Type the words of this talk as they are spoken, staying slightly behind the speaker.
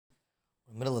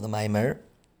Middle of the Maimer,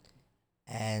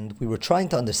 and we were trying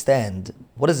to understand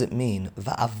what does it mean,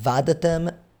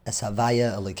 va'avadatem es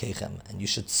havaya alekechem, and you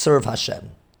should serve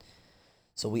Hashem.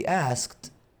 So we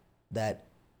asked that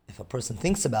if a person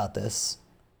thinks about this,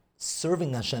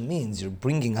 serving Hashem means you're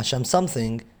bringing Hashem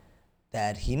something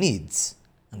that he needs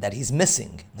and that he's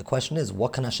missing. And the question is,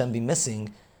 what can Hashem be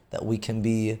missing that we can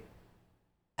be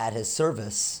at his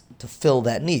service to fill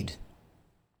that need?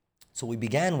 So we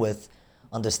began with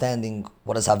understanding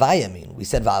what does havaya mean. We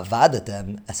said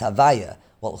va'avadatem as havaya.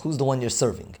 Well, who's the one you're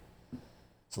serving?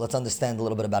 So let's understand a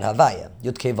little bit about havaya.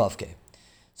 Yudke vavke.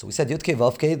 So we said Yudke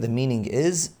vavke, the meaning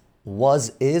is,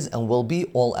 was, is, and will be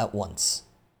all at once.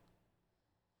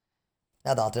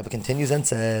 Now the Alter Rebbe continues and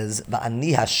says,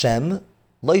 Va'ani Hashem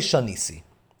lo shanisi.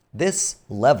 This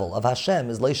level of Hashem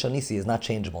is lo shanisi, is not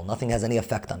changeable. Nothing has any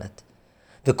effect on it.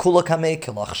 וכולא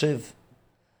חשיב.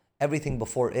 Everything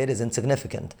before it is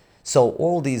insignificant. So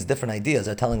all these different ideas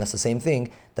are telling us the same thing,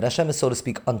 that Hashem is, so to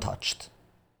speak, untouched.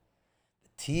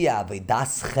 ותהיה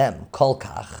עבודתכם כל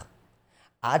כך,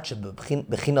 עד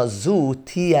שבבחינה זו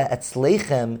תהיה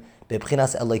אצליכם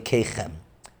בבחינת אלהיכם.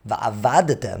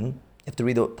 ועבדתם, you have to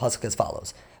read the pasuk as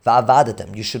follows.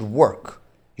 ועבדתם, you should work,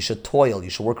 you should toil,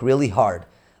 you should work really hard,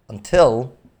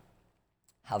 until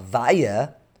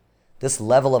havaya, this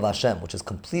level of Hashem, which is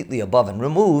completely above and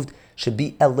removed, should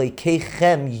be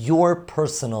Alekechem, your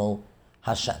personal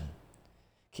Hashem.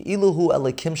 Kaelu hu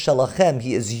Elekim Shalachem,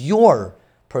 he is your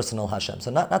personal Hashem.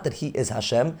 So not that he is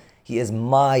Hashem, he is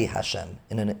my Hashem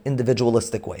in an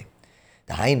individualistic way.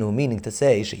 Dehaynu, meaning to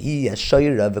say, Shiye,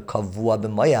 Shora, וקבוע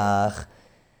במוח,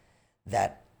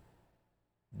 that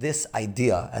this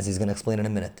idea, as he's going to explain in a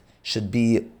minute, should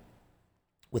be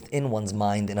within one's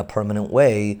mind in a permanent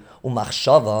way,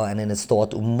 ומחשבה, and in his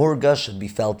thought, ומורגש, should be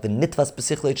felt, ונתפס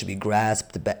בשכלו, it should be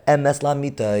grasped, באמת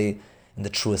לאמתו, in the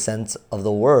truest sense of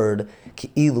the word,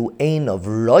 כאלו עיניו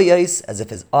רואות, as if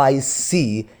his eyes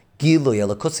see, גילוי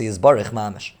אלהותו יתברך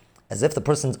ממש, as if the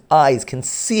person's eyes can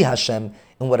see Hashem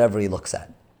in whatever he looks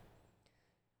at.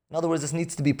 In other words, this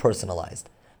needs to be personalized.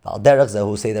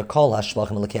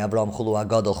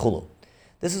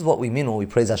 This is what we mean when we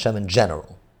praise Hashem in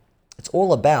general. It's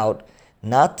all about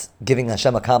not giving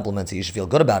Hashem a compliment so he should feel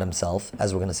good about himself,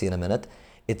 as we're going to see in a minute.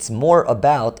 It's more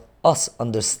about us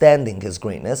understanding his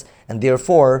greatness and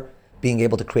therefore being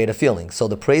able to create a feeling. So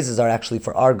the praises are actually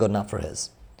for our good, not for his.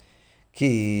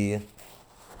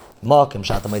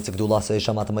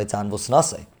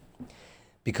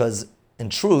 Because in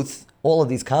truth, all of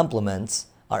these compliments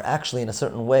are actually in a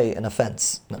certain way an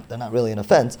offense. No, they're not really an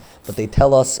offense, but they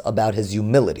tell us about his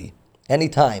humility.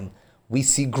 Anytime we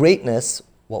see greatness,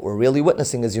 what we're really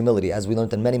witnessing is humility, as we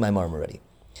learned in many Maimarim already.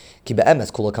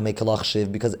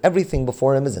 Because everything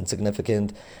before him is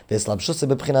insignificant. When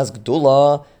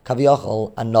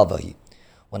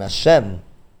Hashem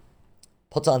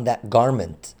puts on that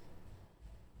garment,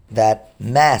 that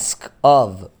mask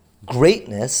of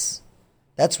greatness,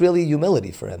 that's really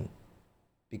humility for him.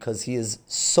 Because he is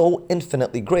so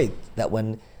infinitely great that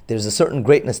when there's a certain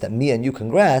greatness that me and you can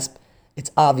grasp,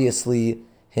 it's obviously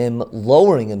him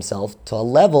lowering himself to a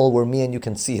level where me and you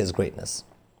can see his greatness.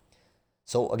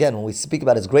 So again, when we speak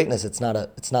about his greatness, it's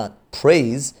not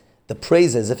praise. The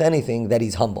praise is, if anything, that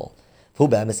he's humble.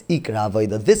 This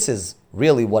is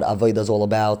really what avodah is all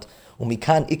about. And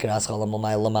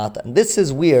this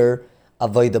is where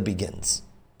avodah begins.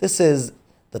 This is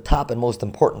the top and most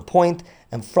important point,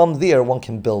 and from there one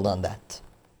can build on that.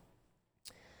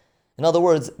 In other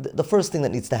words, the first thing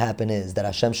that needs to happen is that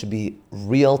Hashem should be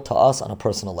real to us on a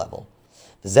personal level.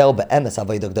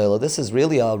 This is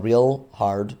really a real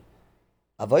hard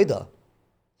avodah.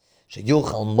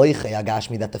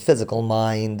 That the physical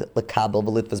mind, that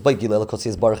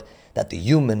the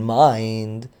human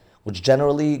mind, which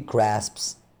generally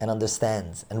grasps and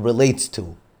understands and relates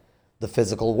to the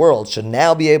physical world, should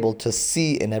now be able to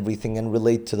see in everything and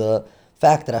relate to the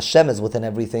fact that Hashem is within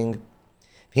everything.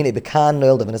 This,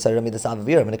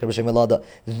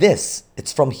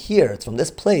 it's from here, it's from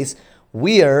this place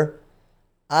where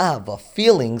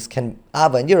feelings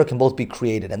Ava and Yira can both be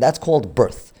created, and that's called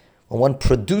birth. When one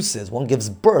produces, one gives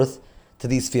birth to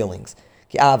these feelings.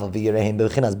 Ava and Yira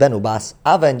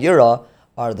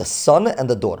are the son and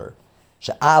the daughter.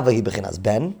 Ava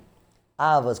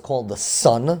is called the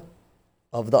son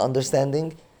of the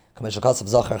understanding. It's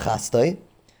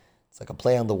like a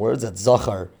play on the words that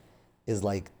Zachar is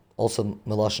like also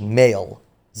Melashon male,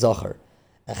 Zachar.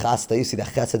 And Chasta, you see that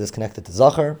Chesed is connected to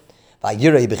Zachar.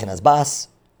 Vayirei b'chinas bas,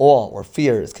 awe or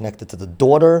fear is connected to the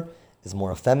daughter, is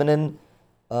more a feminine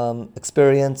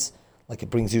experience, like it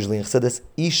brings usually in Chassidus.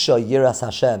 Isha yiras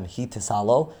Hashem hi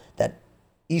tisalo, that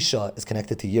Isha is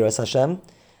connected to Yiras Hashem,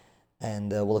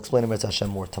 and we'll explain Yiras Hashem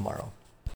more tomorrow.